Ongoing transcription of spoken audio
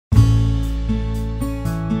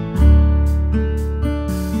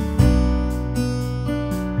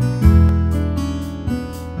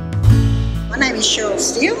is Cheryl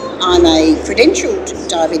Steele. I'm a credentialed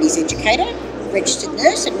diabetes educator, registered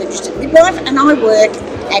nurse and registered midwife, and I work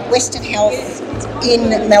at Western Health in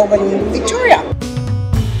Melbourne, Victoria.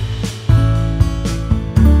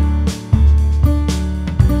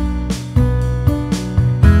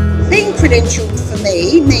 Being credentialed for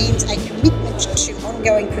me means a commitment to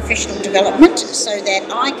ongoing professional development so that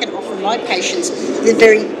I can offer my patients the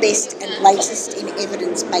very best and latest in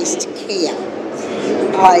evidence-based care.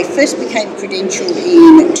 I first became credentialed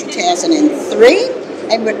in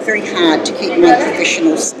 2003 and worked very hard to keep my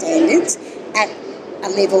professional standards at a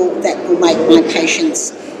level that will make my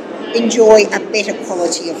patients enjoy a better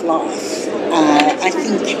quality of life. I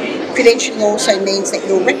think credentialing also means that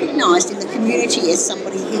you're recognised in the community as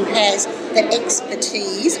somebody who has that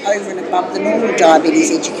expertise over and above the normal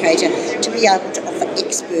diabetes educator to be able to offer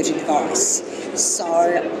expert advice. So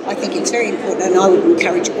I think it's very important, and I would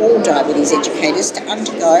encourage all diabetes educators to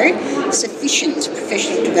undergo sufficient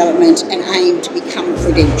professional development and aim to become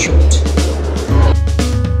credentialed.